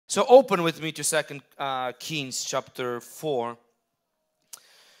So open with me to 2 Kings chapter 4.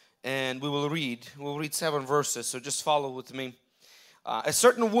 And we'll read 7 verses. So just follow with me. A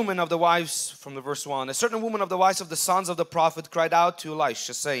certain woman of the wives, from the verse 1. A certain woman of the wives of the sons of the prophet cried out to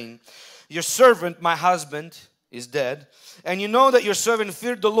Elisha, saying, your servant, my husband, is dead. And you know that your servant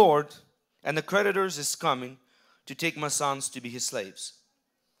feared the Lord, and the creditors is coming to take my sons to be his slaves.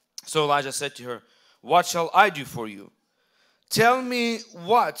 So Elijah said to her, what shall I do for you? Tell me,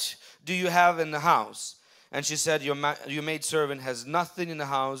 what do you have in the house? And she said, your maidservant has nothing in the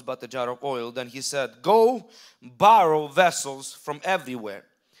house but the jar of oil. Then he said, go borrow vessels from everywhere,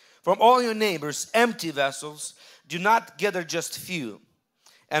 from all your neighbors, empty vessels. Do not gather just few.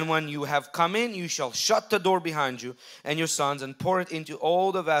 And when you have come in, you shall shut the door behind you and your sons, and pour it into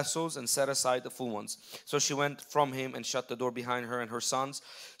all the vessels, and set aside the full ones. So she went from him and shut the door behind her and her sons.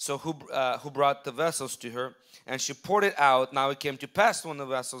 So who brought the vessels to her, and she poured it out. Now it came to pass, when the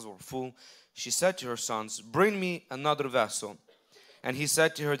vessels were full, she said to her sons, bring me another vessel. And he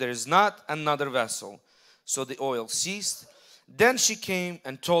said to her, there is not another vessel. So the oil ceased. Then she came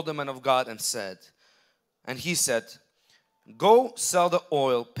and told the man of God and he said, go sell the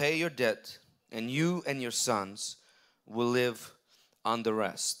oil, pay your debt, and you and your sons will live on the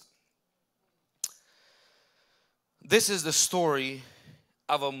rest. This is the story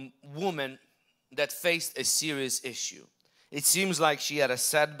of a woman that faced a serious issue. It seems like she had a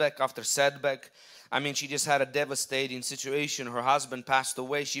setback after setback. I mean, she just had a devastating situation. Her husband passed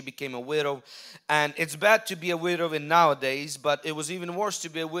away. She became a widow. And it's bad to be a widow in nowadays, but it was even worse to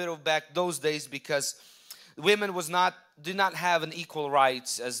be a widow back those days, because women did not have an equal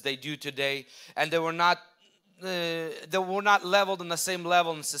rights as they do today, and they were not leveled on the same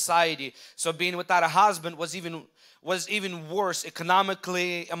level in society. So being without a husband was even worse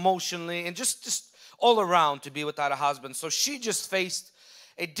economically, emotionally, and just all around, to be without a husband. So she just faced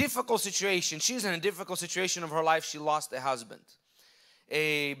a difficult situation. She's in a difficult situation of her life. She lost a husband,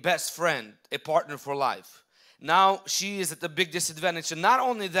 a best friend, a partner for life. Now she is at a big disadvantage. And not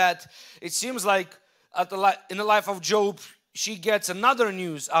only that, it seems like in the life of Job, she gets another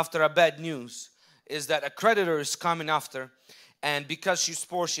news after a bad news, is that a creditor is coming after, and because she's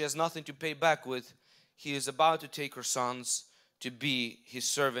poor, she has nothing to pay back with. He is about to take her sons to be his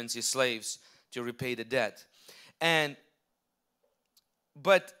servants, his slaves, to repay the debt.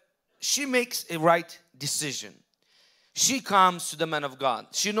 But she makes a right decision. She comes to the man of God.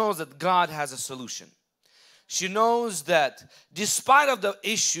 She knows that God has a solution. She knows that despite of the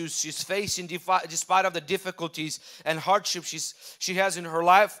issues she's facing, despite of the difficulties and hardships she has in her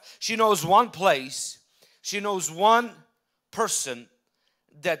life, she knows one place, she knows one person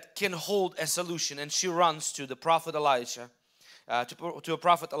that can hold a solution, and she runs to the prophet Elisha, to a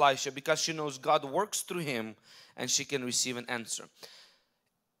prophet Elisha, because she knows God works through him and she can receive an answer.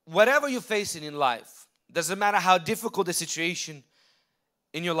 Whatever you're facing in life, doesn't matter how difficult the situation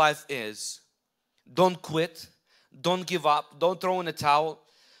in your life is, don't quit, don't give up, don't throw in a towel,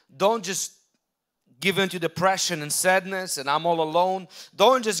 don't just give in to depression and sadness and I'm all alone.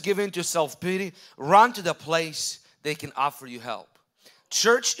 Don't just give in to self-pity. Run to the place they can offer you help.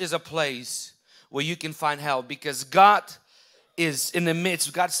 Church is a place where you can find help, because God is in the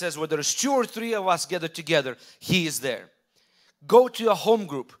midst. God says, where there's 2 or 3 of us gathered together, He is there. Go to a home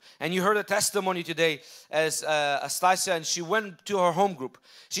group. And you heard a testimony today as Stasia, and she went to her home group.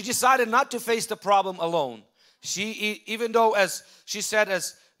 She decided not to face the problem alone. She, even though, as she said,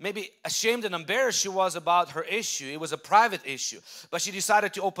 as maybe ashamed and embarrassed she was about her issue, it was a private issue, but she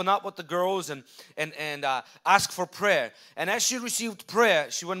decided to open up with the girls and ask for prayer. And as she received prayer,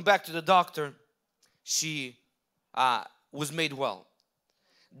 she went back to the doctor. She was made well.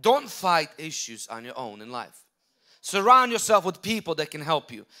 Don't fight issues on your own in life. Surround yourself with people that can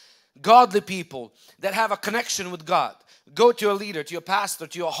help you. Godly people that have a connection with God. Go to a leader, to your pastor,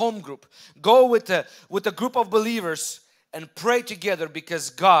 to your home group. Go with a group of believers and pray together,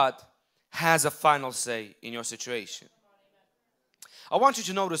 because God has a final say in your situation. I want you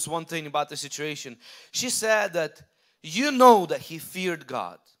to notice one thing about the situation. She said that you know that he feared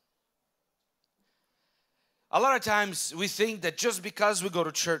God. A lot of times we think that just because we go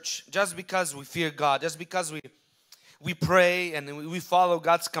to church, just because we fear God, just because we pray and we follow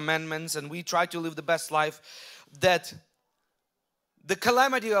God's commandments and we try to live the best life, that the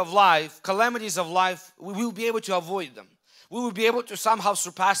calamities of life, we will be able to avoid them. We will be able to somehow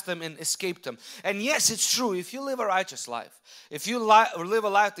surpass them and escape them. And yes, it's true, if you live a righteous life, if you live a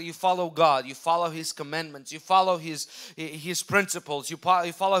life that you follow God, you follow His commandments, you follow His principles, you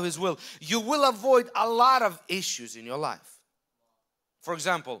follow His will, you will avoid a lot of issues in your life. For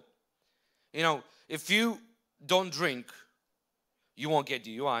example, if you don't drink, You won't get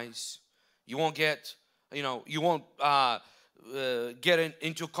DUIs. You won't get, you won't get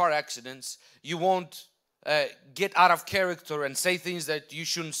into car accidents. You won't get out of character and say things that you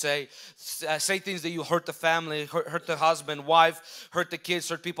shouldn't say. Say things that you hurt the family, hurt the husband, wife, hurt the kids,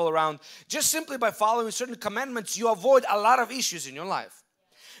 hurt people around. Just simply by following certain commandments, you avoid a lot of issues in your life.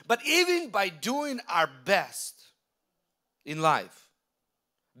 But even by doing our best in life,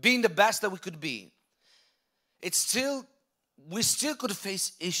 being the best that we could be, we still could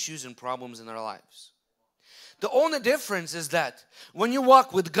face issues and problems in our lives. The only difference is that when you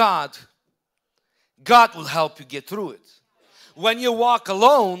walk with God, God will help you get through it. When you walk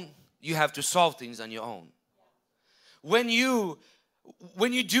alone, you have to solve things on your own. When you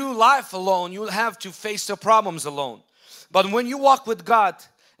do life alone, you'll have to face the problems alone. But when you walk with God,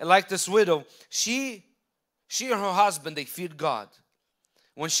 and like this widow, she and her husband, they feared God.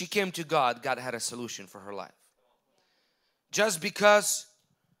 When she came to God, God had a solution for her life. Just because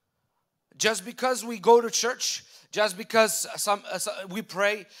we go to church, just because we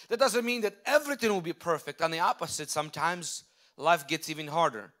pray, that doesn't mean that everything will be perfect. On the opposite, sometimes life gets even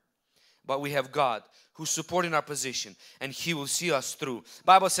harder. But we have God who's supporting our position, and He will see us through.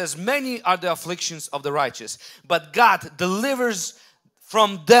 Bible says, many are the afflictions of the righteous, but God delivers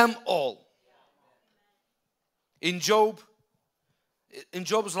from them all. In Job's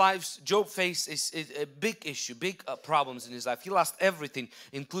life, Job faced a big issue, big problems in his life. He lost everything,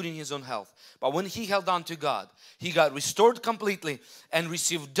 including his own health. But when he held on to God, he got restored completely and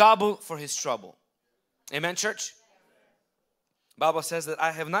received double for his trouble. Amen, church? Bible says that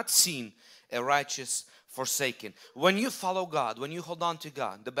I have not seen a righteous forsaken. When you follow God, when you hold on to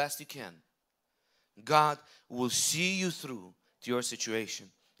God the best you can, God will see you through to your situation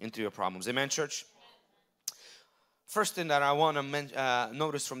and to your problems. Amen, church? First thing that I want to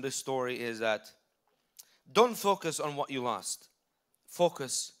notice from this story is that don't focus on what you lost.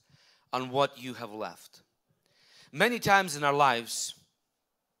 Focus on what you have left. Many times in our lives,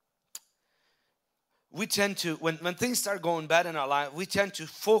 we tend to, when things start going bad in our life, we tend to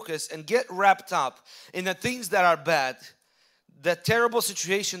focus and get wrapped up in the things that are bad, the terrible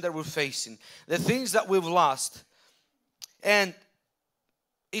situation that we're facing, the things that we've lost. And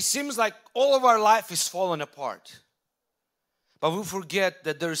it seems like all of our life is falling apart. But we forget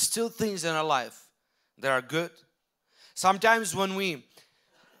that there are still things in our life that are good. Sometimes when we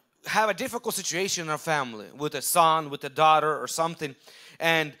have a difficult situation in our family, with a son, with a daughter or something,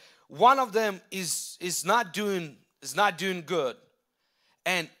 and one of them is not doing good,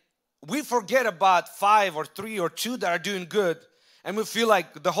 and we forget about 5 or 3 or 2 that are doing good, and we feel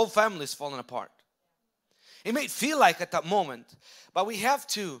like the whole family is falling apart. It may feel like at that moment, but we have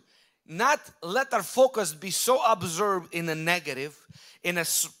to not let our focus be so absorbed in a negative, in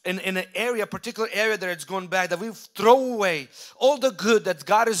an area, particular area that it's going bad, that we throw away all the good that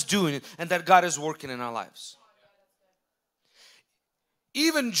God is doing and that God is working in our lives.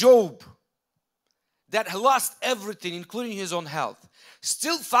 Even Job, that lost everything, including his own health,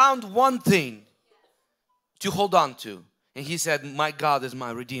 still found one thing to hold on to. And he said, my God is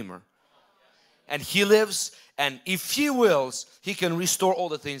my Redeemer. And He lives, and if He wills, He can restore all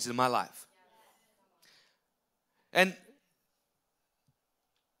the things in my life. And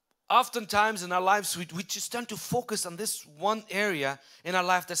oftentimes in our lives, we just tend to focus on this one area in our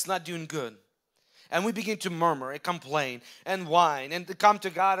life that's not doing good. And we begin to murmur and complain and whine and to come to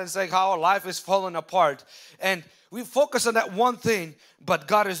God and say how our life is falling apart. And we focus on that one thing, but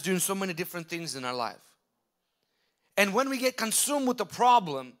God is doing so many different things in our life. And when we get consumed with the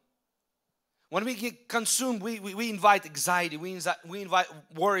problem, when we get consumed, we invite anxiety, we invite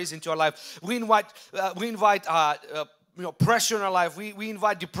worries into our life, we invite pressure in our life, we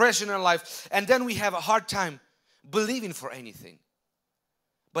invite depression in our life, and then we have a hard time believing for anything.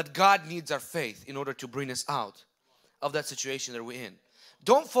 But God needs our faith in order to bring us out of that situation that we're in.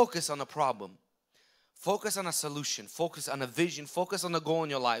 Don't focus on a problem. Focus on a solution. Focus on a vision. Focus on a goal in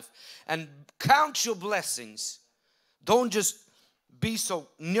your life. And count your blessings. Don't just be so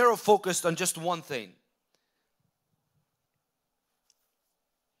narrow focused on just one thing.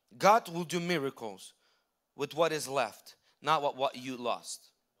 God will do miracles with what is left, not what you lost.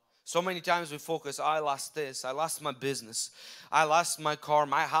 So many times we focus, I lost this, I lost my business, I lost my car,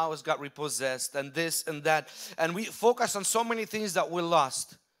 my house got repossessed, and this and that. And we focus on so many things that we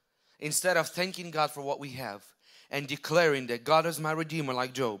lost instead of thanking God for what we have and declaring that God is my Redeemer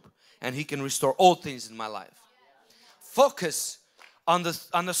like Job and He can restore all things in my life. Focus on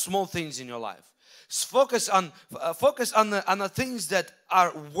the small things in your life. Focus on the things that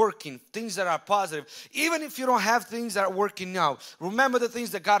are working, things that are positive. Even if you don't have things that are working now, remember the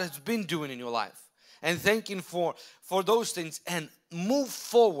things that God has been doing in your life and thanking for those things, and move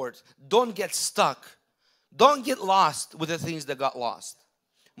forward. Don't get stuck. Don't get lost with the things that got lost.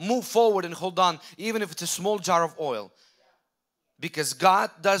 Move forward and hold on, even if it's a small jar of oil. Because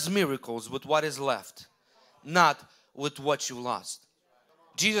God does miracles with what is left, not with what you lost.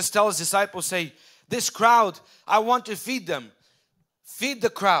 Jesus tells his disciples, say, this crowd, I want to feed them. Feed the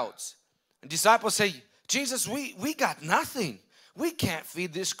crowds. And disciples say, Jesus, we got nothing. We can't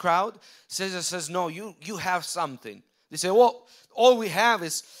feed this crowd. Jesus says, no, you have something. They say, well, all we have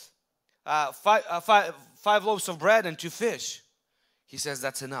is five loaves of bread and 2 fish. He says,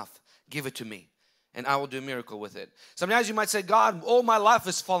 that's enough. Give it to me, and I will do a miracle with it. Sometimes you might say, God, all my life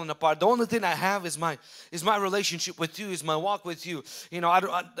is falling apart. The only thing I have is my relationship with you, is my walk with you. You know, I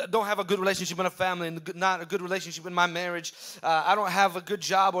don't have a good relationship in a family, and not a good relationship in my marriage. I don't have a good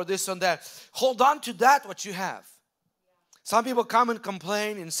job, or this and that. Hold on to that, what you have. Some people come and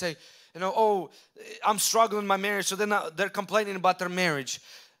complain and say, you know, oh, I'm struggling in my marriage, so they're complaining about their marriage.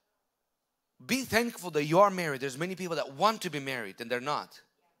 Be thankful that you are married. There's many people that want to be married and they're not.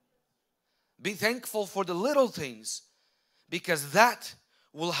 Be thankful for the little things, because that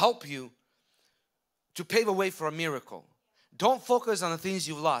will help you to pave a way for a miracle. Don't focus on the things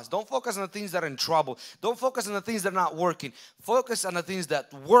you've lost. Don't focus on the things that are in trouble. Don't focus on the things that are not working. Focus on the things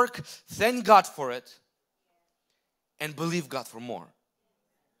that work. Thank God for it and believe God for more.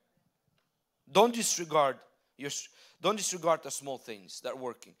 Don't disregard the small things that are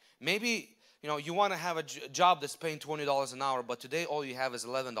working. Maybe you know, you want to have a job that's paying $20 an hour, but today all you have is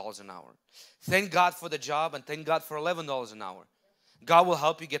 $11 an hour. Thank God for the job and thank God for $11 an hour. God will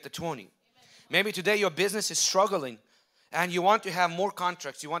help you get the 20. Maybe today your business is struggling and you want to have more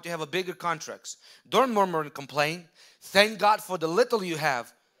contracts. You want to have a bigger contracts. Don't murmur and complain. Thank God for the little you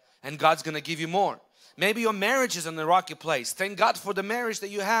have, and God's going to give you more. Maybe your marriage is in a rocky place. Thank God for the marriage that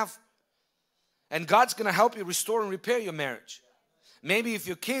you have, and God's going to help you restore and repair your marriage. Maybe if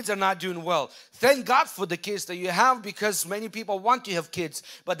your kids are not doing well, thank God for the kids that you have, because many people want to have kids,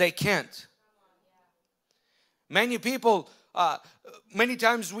 but they can't. Many people, many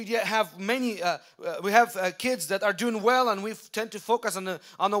times we have kids that are doing well, and we tend to focus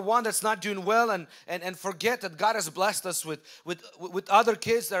on the one that's not doing well, and forget that God has blessed us with other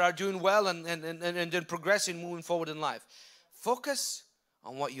kids that are doing well and then progressing, moving forward in life. Focus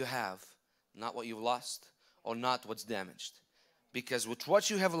on what you have, not what you've lost, or not what's damaged. Because with what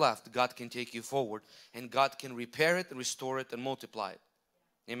you have left, God can take you forward, and God can repair it, restore it, and multiply it.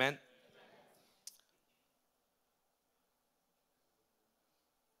 Amen?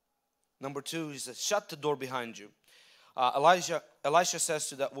 Number 2, he says, shut the door behind you. Elisha says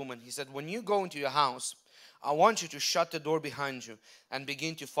to that woman, he said, when you go into your house, I want you to shut the door behind you and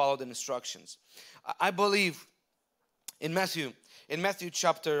begin to follow the instructions. I believe in Matthew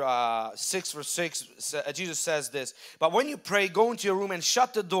chapter 6 verse 6, Jesus says this, but when you pray, go into your room and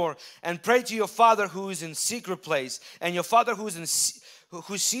shut the door and pray to your Father who is in secret place, and your Father who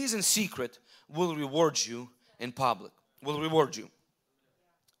sees in secret will reward you in public, will reward you.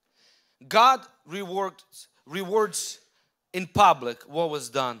 God rewards in public what was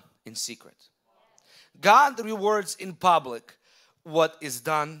done in secret. God rewards in public what is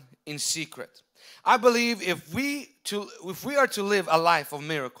done in secret. I believe if we are to live a life of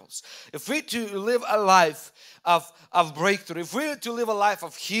miracles, if we are to live a life of breakthrough, if we are to live a life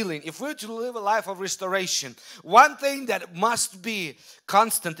of healing, if we are to live a life of restoration, one thing that must be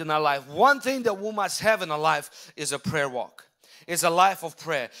constant in our life, one thing that we must have in our life is a prayer walk. Is a life of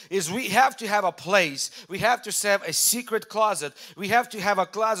prayer. Is we have to have a place. We have to have a secret closet. We have to have a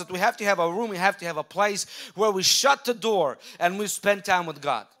closet. We have to have a room. We have to have a place where we shut the door and we spend time with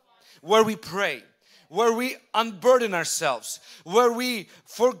God. Where we pray. Where we unburden ourselves. Where we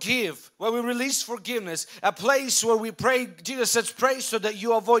forgive. Where we release forgiveness. A place where we pray. Jesus says pray so that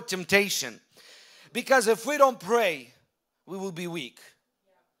you avoid temptation. Because if we don't pray, we will be weak.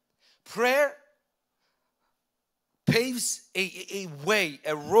 Prayer paves a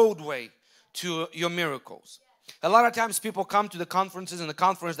roadway to your miracles. A lot of times people come to the conferences and the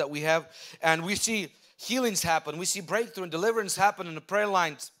conference that we have, and we see healings happen, we see breakthrough and deliverance happen in the prayer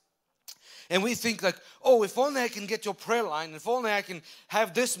lines, and we think like, oh, if only I can get your prayer line, if only I can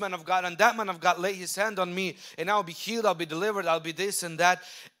have this man of God and that man of God lay his hand on me, and I'll be healed, I'll be delivered, I'll be this and that,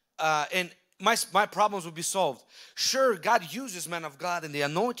 and my problems will be solved. Sure, God uses men of God and the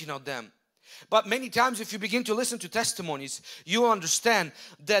anointing of them. But many times if you begin to listen to testimonies, you will understand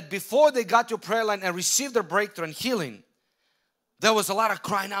that before they got your prayer line and received their breakthrough and healing, There was a lot of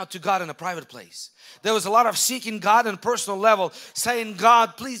crying out to God in a private place. There was a lot of seeking God on a personal level, saying,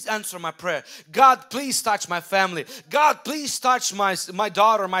 God, please answer my prayer. God, please touch my family. God, please touch my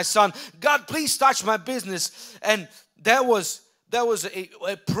daughter, my son. God, please touch my business. And there was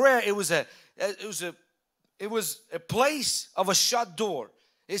a prayer. It was a place of a shut door,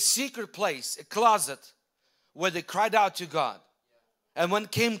 a secret place, a closet where they cried out to God. And when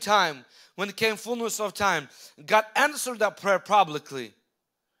came time, when it came fullness of time, God answered that prayer publicly.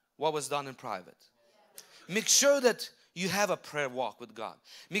 What was done in private? Make sure that you have a prayer walk with God.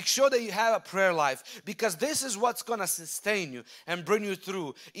 Make sure that you have a prayer life, because this is what's going to sustain you and bring you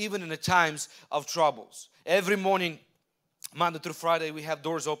through even in the times of troubles. Every morning, Monday through Friday, we have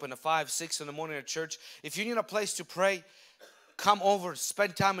doors open at 5, 6 in the morning at church. If you need a place to pray, come over,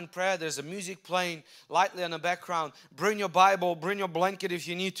 spend time in prayer. There's a music playing lightly in the background. Bring your Bible, bring your blanket if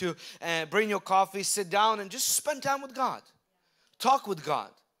you need to, and bring your coffee, sit down and just spend time with God. Talk with God.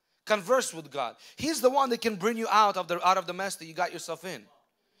 Converse with God. He's the one that can bring you out of the mess that you got yourself in.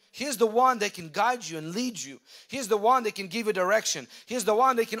 He's the one that can guide you and lead you. He's the one that can give you direction. He's the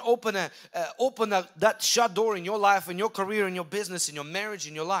one that can open that shut door in your life, in your career, in your business, in your marriage,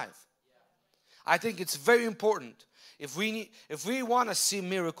 in your life. I think it's very important. If we want to see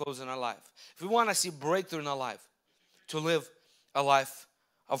miracles in our life, if we want to see breakthrough in our life, to live a life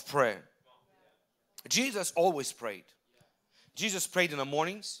of prayer. Jesus always prayed. Jesus prayed in the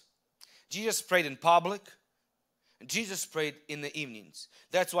mornings. Jesus prayed in public. And Jesus prayed in the evenings.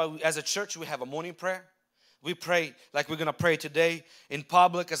 That's why as a church we have a morning prayer. We pray like we're going to pray today in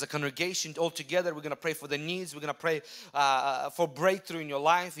public as a congregation all together. We're going to pray for the needs. We're going to pray for breakthrough in your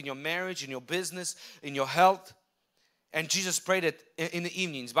life, in your marriage, in your business, in your health. And Jesus prayed it in the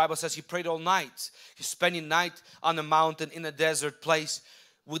evenings. The Bible says He prayed all night. He's spending night on the mountain in a desert place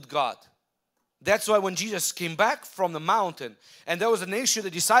with God. That's why when Jesus came back from the mountain and there was an issue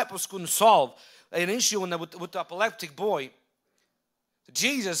the disciples couldn't solve, an issue with the epileptic boy,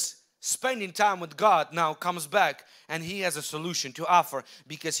 Jesus spending time with God now comes back and He has a solution to offer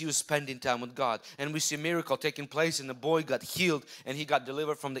because He was spending time with God. And we see a miracle taking place and the boy got healed and he got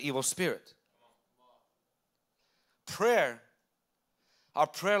delivered from the evil spirit. Prayer, our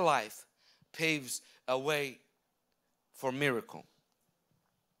prayer life paves a way for miracle.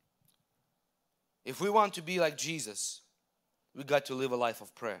 If we want to be like Jesus, we got to live a life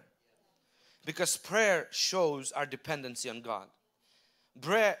of prayer. Because prayer shows our dependency on God.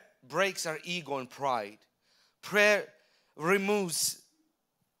 Prayer breaks our ego and pride. Prayer removes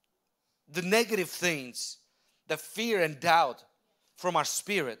the negative things, the fear and doubt from our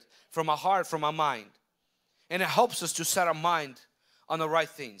spirit, from our heart, from our mind. And it helps us to set our mind on the right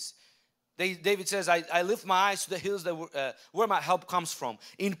things. David says, I lift my eyes to the hills where my help comes from.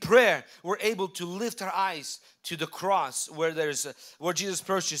 In prayer, we're able to lift our eyes to the cross where Jesus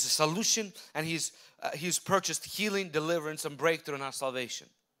purchased a solution and He's purchased healing, deliverance, and breakthrough in our salvation.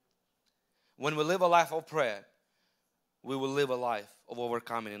 When we live a life of prayer, we will live a life of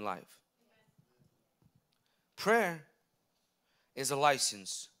overcoming in life. Prayer is a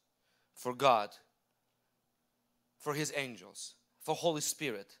license for God, for His angels, for Holy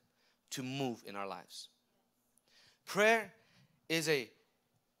Spirit to move in our lives. Prayer is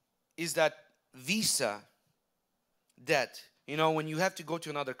that visa that, you know, when you have to go to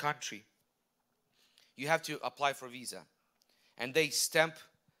another country, you have to apply for visa, and they stamp.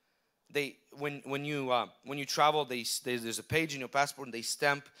 When you travel, there's a page in your passport, and they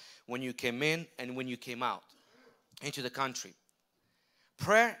stamp when you came in and when you came out into the country.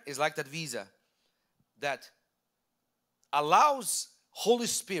 Prayer is like that visa that allows Holy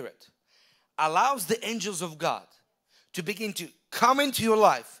Spirit, allows the angels of God to begin to come into your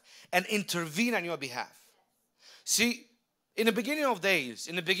life and intervene on your behalf. See, in the beginning of days,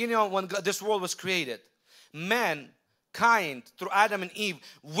 in the beginning of when this world was created, mankind through Adam and Eve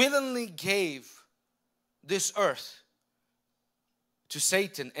willingly gave this earth to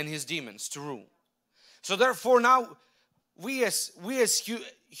Satan and his demons to rule. So therefore now we as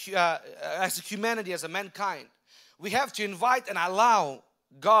humanity, as a mankind, we have to invite and allow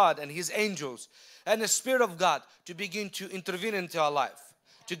God and His angels and the Spirit of God to begin to intervene into our life,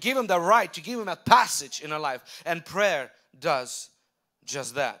 to give Him the right, to give Him a passage in our life. And prayer does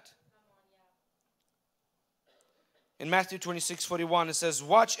just that. In Matthew 26:41 it says,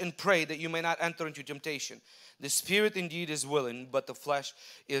 watch and pray that you may not enter into temptation. The spirit indeed is willing, but the flesh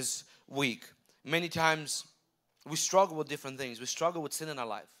is weak. Many times we struggle with different things. We struggle with sin in our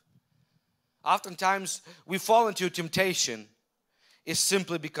life. Oftentimes we fall into temptation is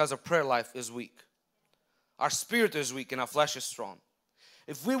simply because our prayer life is weak. Our spirit is weak and our flesh is strong.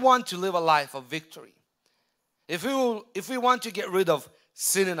 If we want to live a life of victory, If we want to get rid of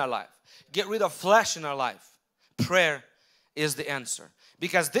sin in our life, get rid of flesh in our life, prayer is the answer.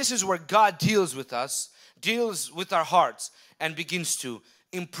 Because this is where God deals with us, deals with our hearts, and begins to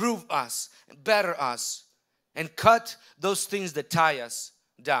improve us, better us, and cut those things that tie us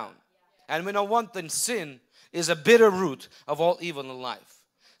down. And we know one thing, sin is a bitter root of all evil in life.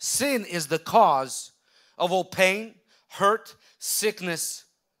 Sin is the cause of all pain, hurt, sickness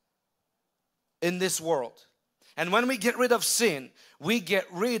in this world. And when we get rid of sin, we get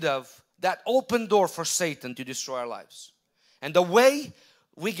rid of that open door for Satan to destroy our lives. And the way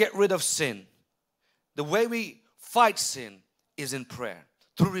we get rid of sin, the way we fight sin is in prayer,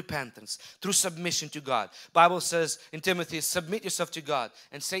 through repentance, through submission to God. Bible says in Timothy, submit yourself to God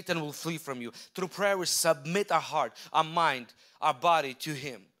and Satan will flee from you. Through prayer we submit our heart, our mind, our body to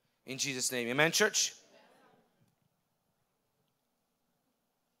Him. In Jesus' name. Amen, church?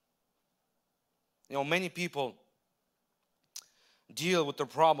 You know, many people deal with their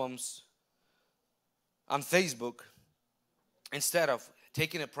problems on Facebook instead of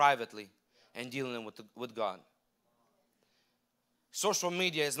taking it privately and dealing with God. Social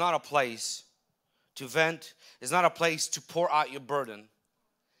media is not a place to vent. It's not a place to pour out your burden.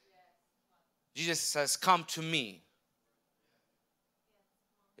 Jesus says, come to me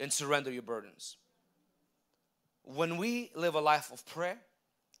and surrender your burdens. When we live a life of prayer,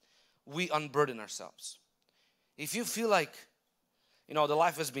 we unburden ourselves. If you feel like, you know, the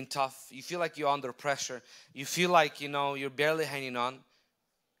life has been tough, you feel like you're under pressure, you feel like, you know, you're barely hanging on,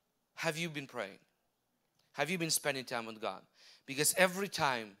 have you been praying? Have you been spending time with God? Because every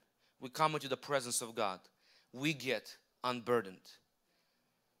time we come into the presence of God, we get unburdened.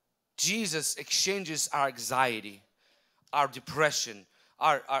 Jesus exchanges our anxiety, our depression,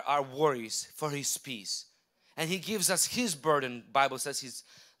 our worries for His peace. And He gives us His burden. Bible says He's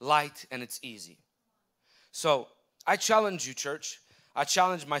light and it's easy. So I challenge you, church. I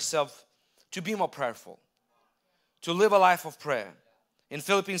challenge myself to be more prayerful, to live a life of prayer. In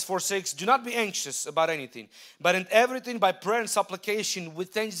Philippians 4:6, do not be anxious about anything, but in everything by prayer and supplication with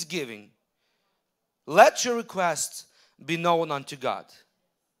thanksgiving, let your requests be known unto God.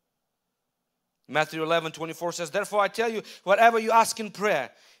 Matthew 11:24 says, therefore I tell you, whatever you ask in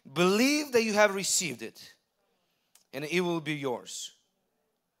prayer, believe that you have received it, and it will be yours.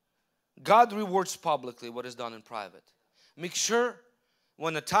 God rewards publicly what is done in private. Make sure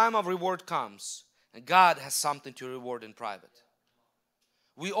when the time of reward comes, and God has something to reward in private.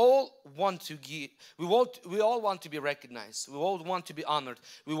 We all want to give, we all want to be recognized. We all want to be honored.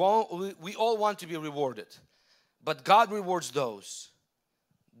 We all want to be rewarded. But God rewards those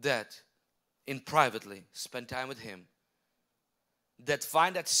that in privately spend time with Him, that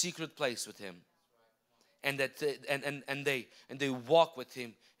find that secret place with Him, and that they walk with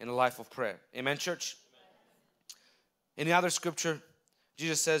Him in a life of prayer. Amen, church? In the other scripture,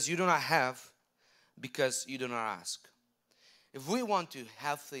 Jesus says, you do not have because you do not ask. If we want to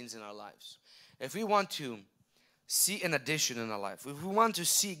have things in our lives, if we want to see an addition in our life, if we want to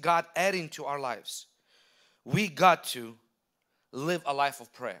see God adding to our lives, we got to live a life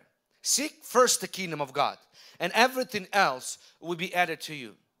of prayer. Seek first the kingdom of God, and everything else will be added to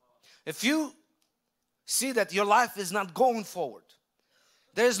you. If you see that your life is not going forward,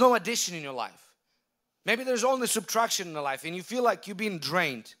 there is no addition in your life, maybe there's only subtraction in your life, and you feel like you're being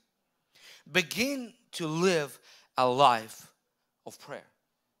drained, begin to live a life of prayer.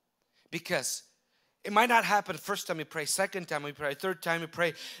 Because it might not happen first time you pray, second time you pray, third time you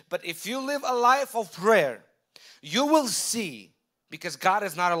pray, but if you live a life of prayer, you will see, because God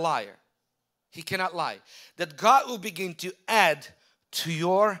is not a liar, He cannot lie, that God will begin to add to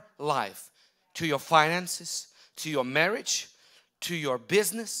your life, to your finances, to your marriage, to your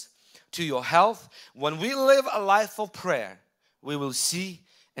business, to your health. When we live a life of prayer, we will see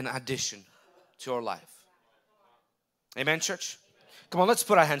an addition to our life. Amen, church? Come on, let's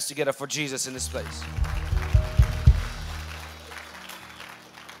put our hands together for Jesus in this place.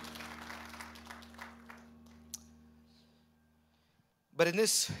 But in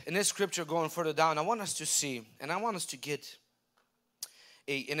this scripture going further down, I want us to see, and I want us to get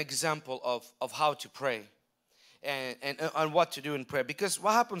an example of how to pray and what to do in prayer. Because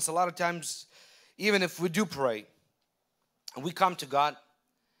what happens a lot of times, even if we do pray, we come to God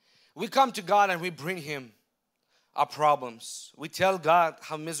and we bring Him our problems. We tell God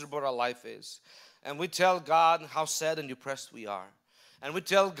how miserable our life is, and we tell God how sad and depressed we are, and we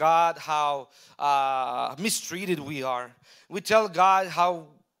tell God how mistreated we are. We tell God how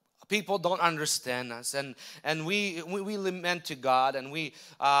people don't understand us, and we lament to God, and we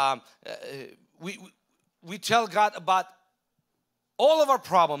tell God about all of our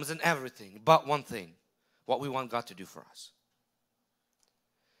problems and everything but one thing. what we want God to do for us.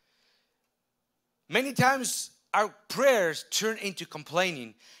 Many times our prayers turn into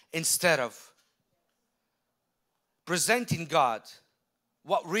complaining instead of presenting God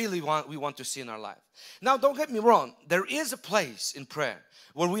what really we want to see in our life. Now, don't get me wrong. There is a place in prayer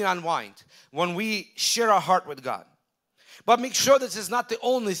where we unwind, when we share our heart with God. But make sure this is not the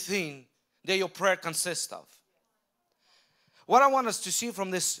only thing that your prayer consists of. What I want us to see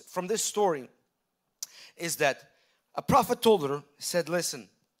from this story is that a prophet told her, said, listen,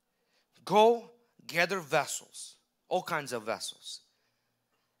 go gather vessels, all kinds of vessels,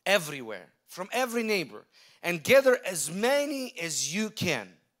 everywhere, from every neighbor, and gather as many as you can,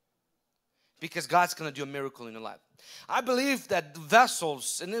 because God's going to do a miracle in your life. I believe that the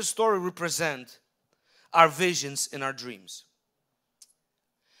vessels in this story represent our visions and our dreams.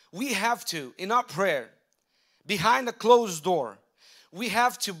 We have to, in our prayer, behind a closed door, we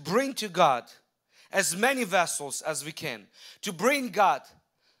have to bring to God as many vessels as we can, to bring God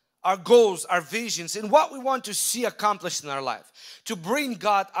our goals, our visions, and what we want to see accomplished in our life, to bring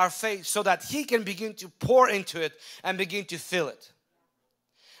God our faith so that He can begin to pour into it and begin to fill it.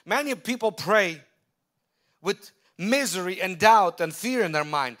 Many people pray with misery and doubt and fear in their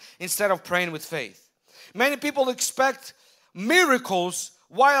mind instead of praying with faith. Many people expect miracles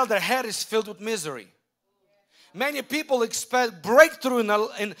while their head is filled with misery. Many people expect breakthrough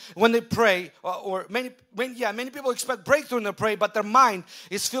when they pray, many people expect breakthrough when they pray, but their mind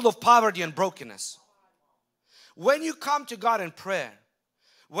is filled of poverty and brokenness. When you come to God in prayer,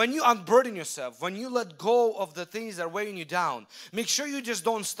 when you unburden yourself, when you let go of the things that are weighing you down, make sure you just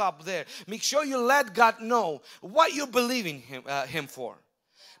don't stop there. Make sure you let God know what you believe in Him for.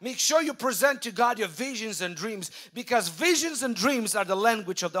 Make sure you present to God your visions and dreams, because visions and dreams are the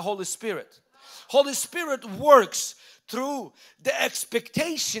language of the Holy Spirit. Holy Spirit works through the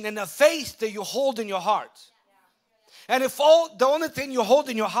expectation and the faith that you hold in your heart. And if the only thing you hold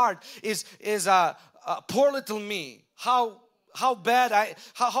in your heart is poor little me, how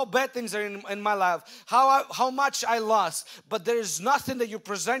bad things are in my life, how much I lost, but there is nothing that you're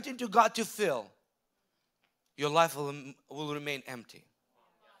presenting to God to fill, your life will remain empty.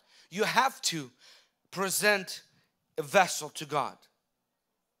 You have to present a vessel to God.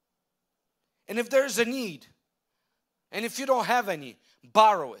 And if there is a need, and if you don't have any,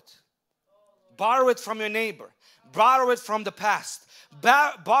 borrow it. Borrow it from your neighbor. Borrow it from the past.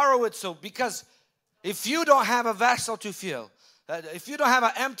 Borrow it because if you don't have a vessel to fill, if you don't have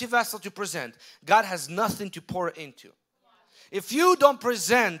an empty vessel to present, God has nothing to pour into. If you don't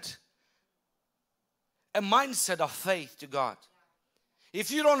present a mindset of faith to God,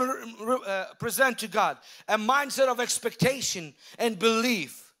 if you don't present to God a mindset of expectation and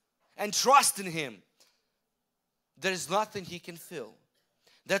belief and trust in Him, there is nothing He can fill.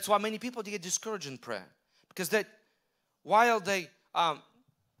 That's why many people get discouraged in prayer, because while they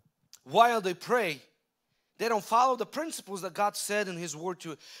pray, they don't follow the principles that God said in His Word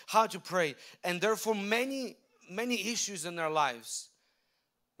to how to pray, and therefore many issues in their lives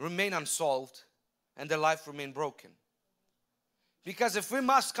remain unsolved and their life remain broken. Because if we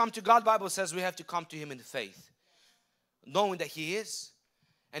must come to God, the Bible says we have to come to Him in faith, knowing that He is,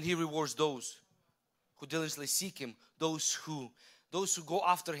 and He rewards those who diligently seek Him, those who go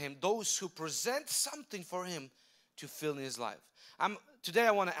after Him, those who present something for Him to fill in His life. Today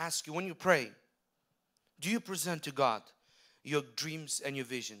I want to ask you, when you pray, do you present to God your dreams and your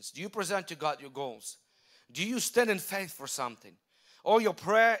visions? Do you present to God your goals? Do you stand in faith for something? Or your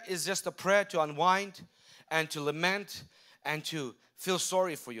prayer is just a prayer to unwind and to lament and to feel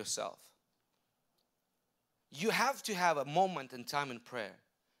sorry for yourself? You have to have a moment in time in prayer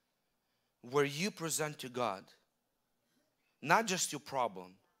where you present to God not just your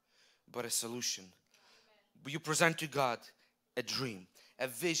problem, but a solution. You present to God a dream, a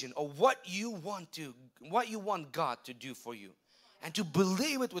vision of what you want God to do for you, and to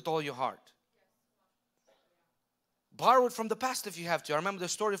believe it with all your heart. Borrow it from the past if you have to. I remember the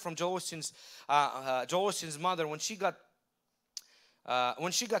story from Joel Osteen's mother when she got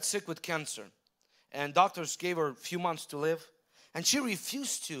sick with cancer, and doctors gave her a few months to live, and she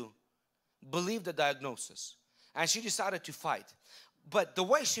refused to believe the diagnosis, and she decided to fight. But the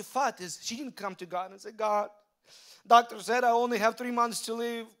way she fought is she didn't come to God and say, God, doctor said I only have 3 months to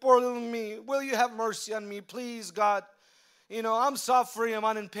live. Poor little me. Will you have mercy on me? Please, God. I'm suffering.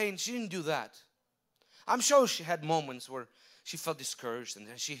 I'm in pain. She didn't do that. I'm sure she had moments where she felt discouraged and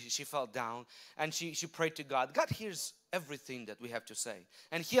she felt down, and she prayed to God. God hears everything that we have to say,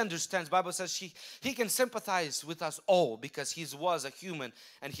 and He understands. The Bible says He can sympathize with us all, because He was a human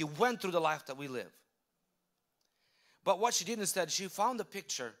and He went through the life that we live. But what she did instead, she found a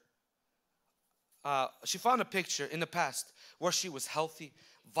picture she found a picture in the past where she was healthy,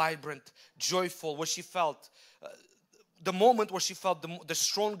 vibrant, joyful, where she felt the moment where she felt the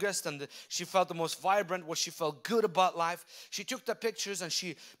strongest, and she felt the most vibrant, where she felt good about life. She took the pictures and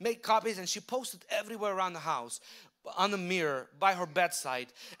she made copies and she posted everywhere around the house, on the mirror, by her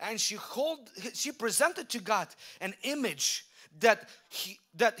bedside, and she presented to God an image that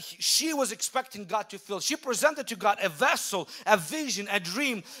she was expecting God to fill. She presented to God a vessel, a vision, a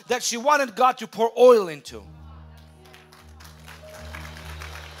dream that she wanted God to pour oil into.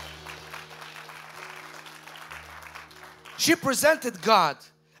 She presented God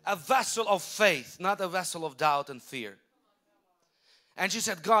a vessel of faith, not a vessel of doubt and fear. And she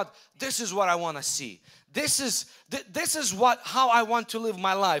said, God, this is what I want to see. This is how I want to live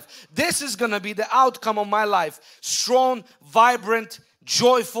my life. This is going to be the outcome of my life. Strong, vibrant,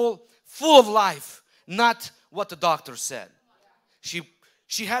 joyful, full of life. Not what the doctor said.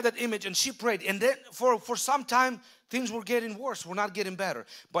 She had that image and she prayed. And then for some time, things were getting worse. We're not getting better.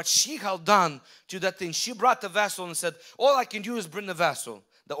 But she held on to that thing. She brought the vessel and said, all I can do is bring the vessel.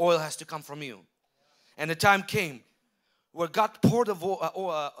 The oil has to come from you. And the time came where God poured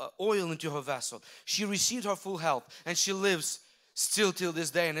oil into her vessel. She received her full health, and she lives still till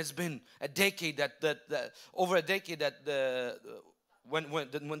this day. And it's been a decade over a decade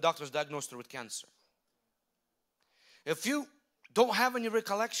when doctors diagnosed her with cancer. If you don't have any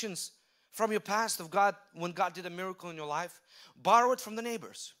recollections from your past of God, when God did a miracle in your life, borrow it from the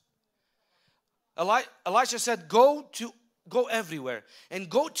neighbors. Elisha said, go everywhere and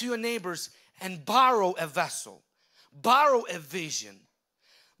go to your neighbors and borrow a vessel. Borrow a vision.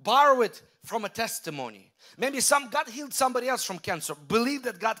 Borrow it from a testimony. Maybe God healed somebody else from cancer. Believe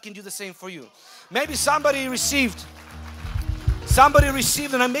that God can do the same for you. Maybe somebody received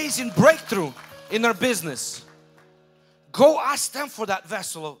an amazing breakthrough in their business. Go ask them for that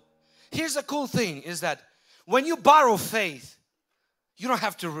vessel. Here's the cool thing is that when you borrow faith, you don't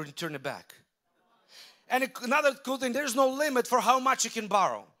have to return it back. And another cool thing, there's no limit for how much you can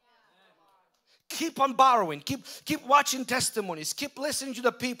borrow. Keep on borrowing. Keep watching testimonies. Keep listening to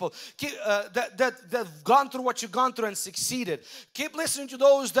the people that've gone through what you've gone through and succeeded. Keep listening to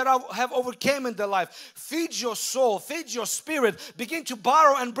those that have overcome in their life. Feed your soul. Feed your spirit. Begin to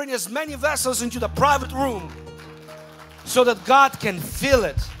borrow and bring as many vessels into the private room so that God can fill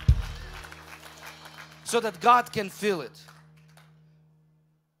it. So that God can fill it.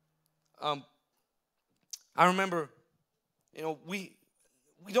 I remember,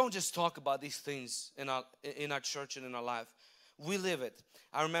 we don't just talk about these things in our church and in our life. We live it.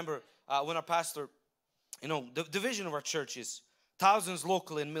 I remember when our pastor, the vision of our church is thousands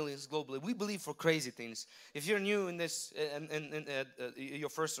locally and millions globally. We believe for crazy things. If you're new in this, your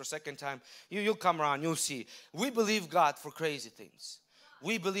first or second time, you'll come around, you'll see. We believe God for crazy things.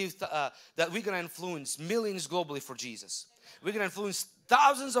 We believe that we're going to influence millions globally for Jesus. We're going to influence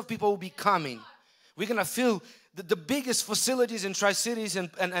thousands of people who will be coming. We're going to fill the biggest facilities in Tri-Cities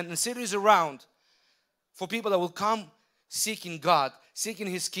and cities around for people that will come seeking God, seeking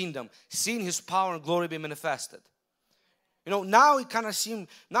His kingdom, seeing His power and glory be manifested. Now it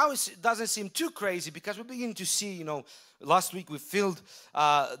doesn't seem too crazy because we begin to see, last week we filled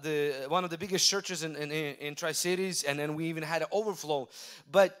one of the biggest churches in Tri-Cities, and then we even had an overflow.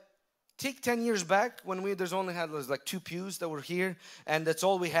 But take 10 years back when there's only had like 2 pews that were here, and that's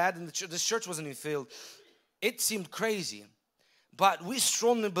all we had, and this church wasn't even filled. It seemed crazy, but we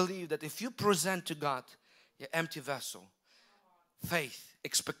strongly believe that if you present to God your empty vessel, faith,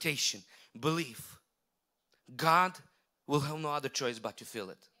 expectation, belief, God will have no other choice but to fill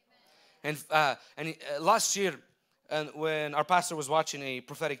it. And last year, when our pastor was watching a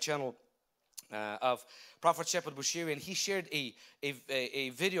prophetic channel of Prophet Shepherd Bushiri, and he shared a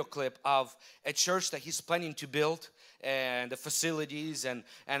video clip of a church that he's planning to build, and the facilities and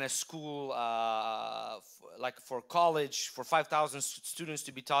a school like for college for 5,000 students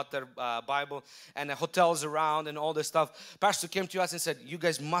to be taught their Bible, and the hotels around and all this stuff. Pastor came to us and said, you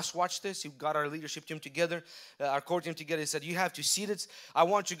guys must watch this. He got our leadership team together, our core team together. He said, you have to see this. I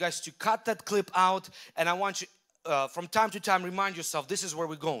want you guys to cut that clip out, and I want you from time to time remind yourself this is where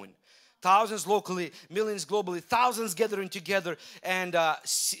we're going. Thousands locally, millions globally, thousands gathering together and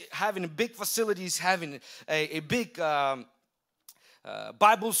having big facilities, having a big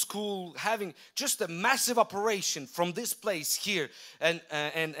Bible school, having just a massive operation from this place here. And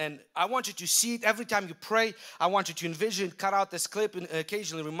I want you to see it every time you pray. I want you to envision, cut out this clip and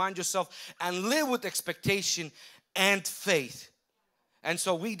occasionally remind yourself and live with expectation and faith. And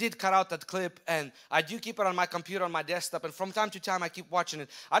so we did cut out that clip, and I do keep it on my computer, on my desktop, and from time to time I keep watching it.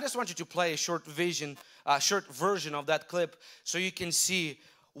 I just want you to play a short version of that clip so you can see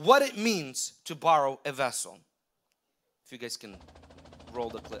what it means to borrow a vessel. If you guys can roll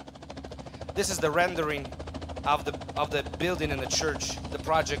the clip. This is the rendering of the building in the church, the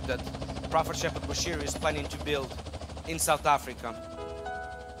project that Prophet Shepherd Bushiri is planning to build in South Africa.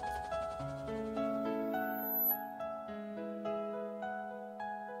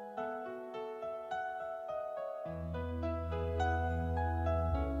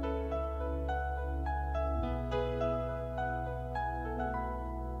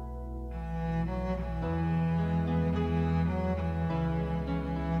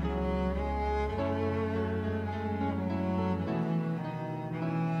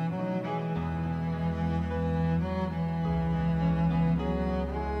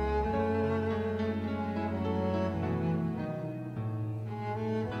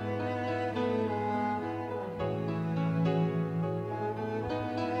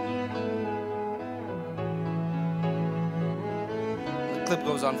 Clip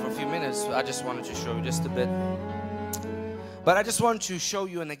goes on for a few minutes. I just wanted to show you just a bit, but I just want to show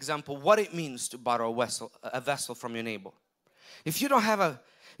you an example what it means to borrow a vessel from your neighbor. If you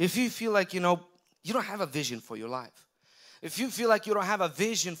feel like you don't have a vision for your life, if you feel like you don't have a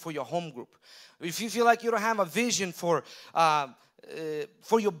vision for your home group, if you feel like you don't have a vision for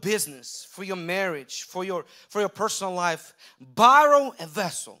your business, for your marriage, for your personal life, borrow a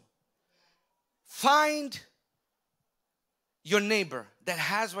vessel. Find your neighbor that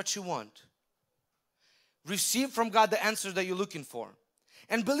has what you want. Receive from God the answer that you're looking for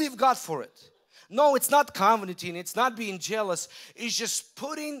and believe God for it. No, it's not coveting, it's not being jealous. It's just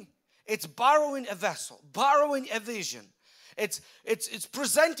it's borrowing a vessel, borrowing a vision. It's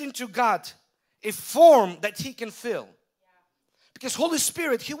presenting to God a form that He can fill. Because Holy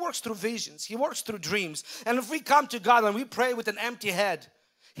Spirit, He works through visions, He works through dreams. And if we come to God and we pray with an empty head,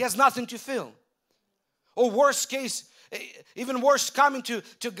 He has nothing to fill. Or worst case, even worse, coming to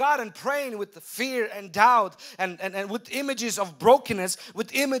God and praying with fear and doubt and with images of brokenness,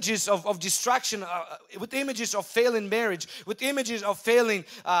 with images of distraction, with images of failing marriage, with images of failing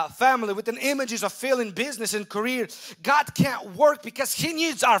family, with images of failing business and career. God can't work because He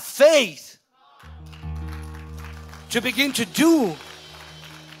needs our faith to begin to do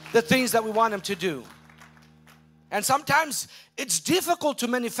the things that we want Him to do. And sometimes it's difficult to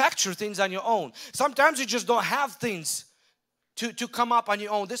manufacture things on your own. Sometimes you just don't have things to come up on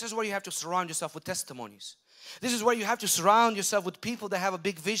your own. This is where you have to surround yourself with testimonies. This is where you have to surround yourself with people that have a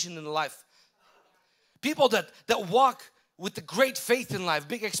big vision in life. People that walk with the great faith in life,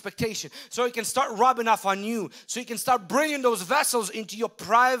 big expectation. So He can start rubbing off on you. So He can start bringing those vessels into your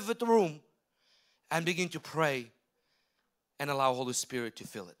private room and begin to pray and allow Holy Spirit to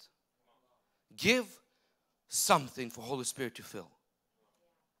fill it. Give something for Holy Spirit to fill.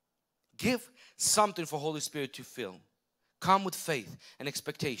 Give something for Holy Spirit to fill. Come with faith and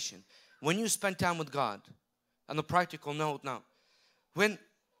expectation. When you spend time with God, on a practical note now, when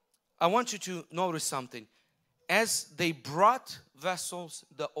I want you to notice something. As they brought vessels,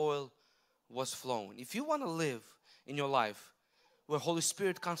 the oil was flowing. If you want to live in your life where Holy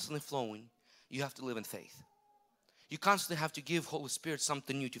Spirit constantly flowing, you have to live in faith. You constantly have to give Holy Spirit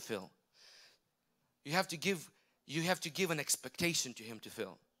something new to fill. You have to give an expectation to Him to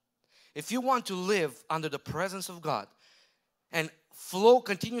fill. If you want to live under the presence of God and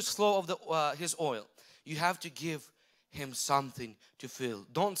continuous flow of His oil, you have to give Him something to fill.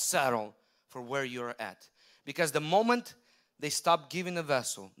 Don't settle for where you're at, because the moment they stop giving the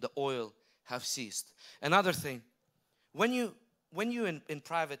vessel, the oil have ceased. Another thing, when you in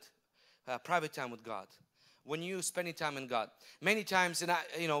private time with God, when you spending time in God, many times, and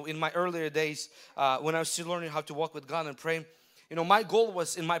in my earlier days when I was still learning how to walk with God and pray, my goal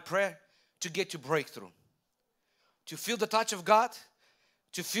was in my prayer to get to breakthrough, to feel the touch of God,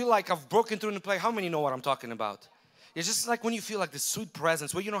 to feel like I've broken through in the play. How many know what I'm talking about? It's just like when you feel like the sweet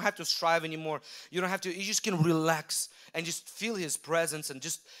presence where you don't have to strive anymore. You just can relax and just feel His presence and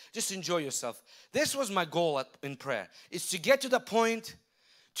just enjoy yourself. This was my goal in prayer, is to get to the point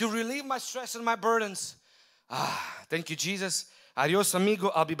to relieve my stress and my burdens. Thank you, Jesus. Adios,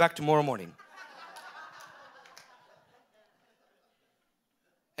 amigo. I'll be back tomorrow morning.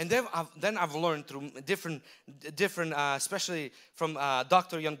 And then I've learned through different, especially from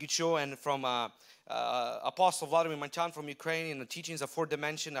Dr. Yonggi and from Apostle Vladimir Manchan from Ukraine in the Teachings of Fourth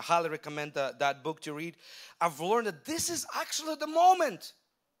Dimension. I highly recommend that book to read. I've learned that this is actually the moment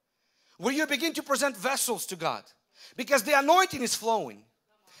where you begin to present vessels to God, because the anointing is flowing.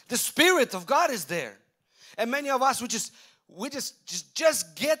 The Spirit of God is there. And many of us, we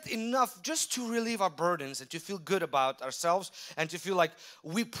just get enough just to relieve our burdens and to feel good about ourselves and to feel like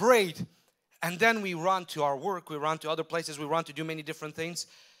we prayed And then we run to our work, we run to other places, we run to do many different things.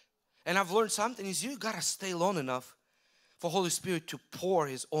 And I've learned something is you gotta stay long enough for Holy Spirit to pour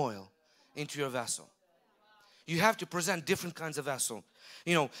His oil into your vessel. You have to present different kinds of vessel.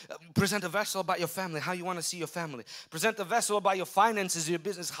 You know, present a vessel about your family, how you want to see your family. Present a vessel about your finances, your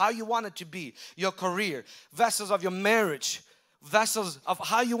business, how you want it to be, your career. Vessels of your marriage. Vessels of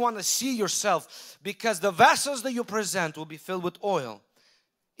how you want to see yourself. Because the vessels that you present will be filled with oil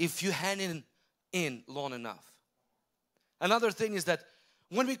if you hand it in long enough. Another thing is that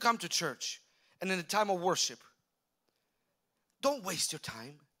when we come to church and in the time of worship, don't waste your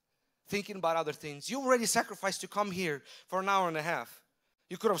time thinking about other things. You already sacrificed to come here for an hour and a half.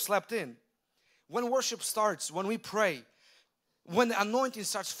 You could have slept in. When worship starts, when we pray, when the anointing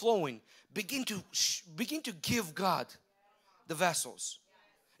starts flowing, begin to give God the vessels.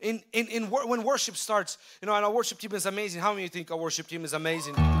 When worship starts, you know, and our worship team is amazing. How many of you think our worship team is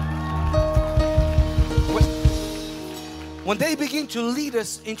amazing? When they begin to lead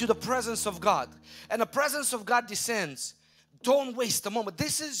us into the presence of God and the presence of God descends, don't waste the moment.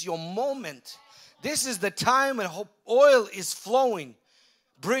 This is your moment. This is the time when oil is flowing.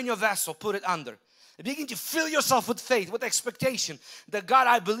 Bring your vessel, put it under. Begin to fill yourself with faith, with expectation that God,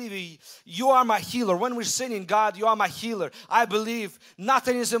 I believe you are my healer. When we're singing, God, you are my healer. I believe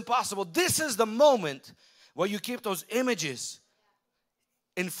nothing is impossible. This is the moment where you keep those images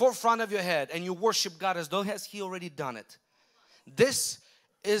in forefront of your head and you worship God as though has He already done it. This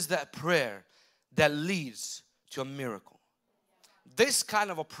is that prayer that leads to a miracle. This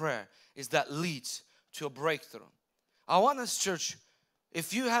kind of a prayer is that leads to a breakthrough. I want us, church,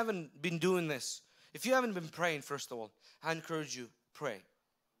 if you haven't been doing this, if you haven't been praying, first of all, I encourage you, pray.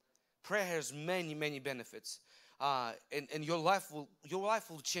 Prayer has many, many benefits. And your life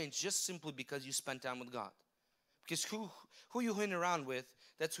will change just simply because you spend time with God. Because who you hang around with,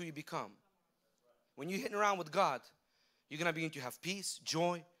 that's who you become. When you hang around with God, you're going to begin to have peace,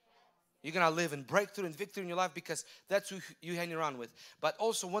 joy. You're going to live in breakthrough and victory in your life because that's who you hang around with. But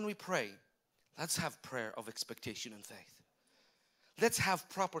also when we pray, let's have prayer of expectation and faith. Let's have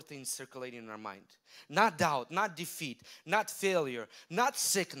proper things circulating in our mind. Not doubt, not defeat, not failure, not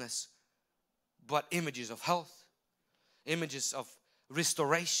sickness, but images of health, images of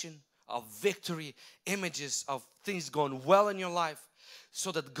restoration, of victory, images of things going well in your life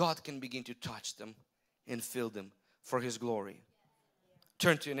so that God can begin to touch them and fill them for His glory.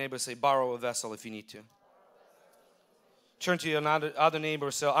 Turn to your neighbor and say, borrow a vessel if you need to. Turn to your other neighbor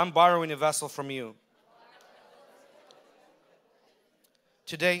and say, I'm borrowing a vessel from you.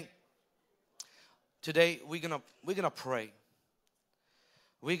 Today we're gonna pray.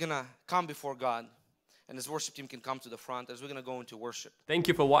 We're gonna come before God, and this worship team can come to the front as we're gonna go into worship. Thank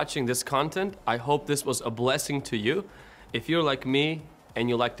you for watching this content. I hope this was a blessing to you. If you're like me and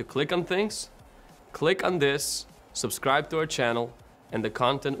you like to click on things, click on this, subscribe to our channel, and the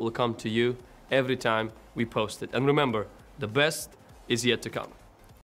content will come to you every time we post it. And remember, the best is yet to come.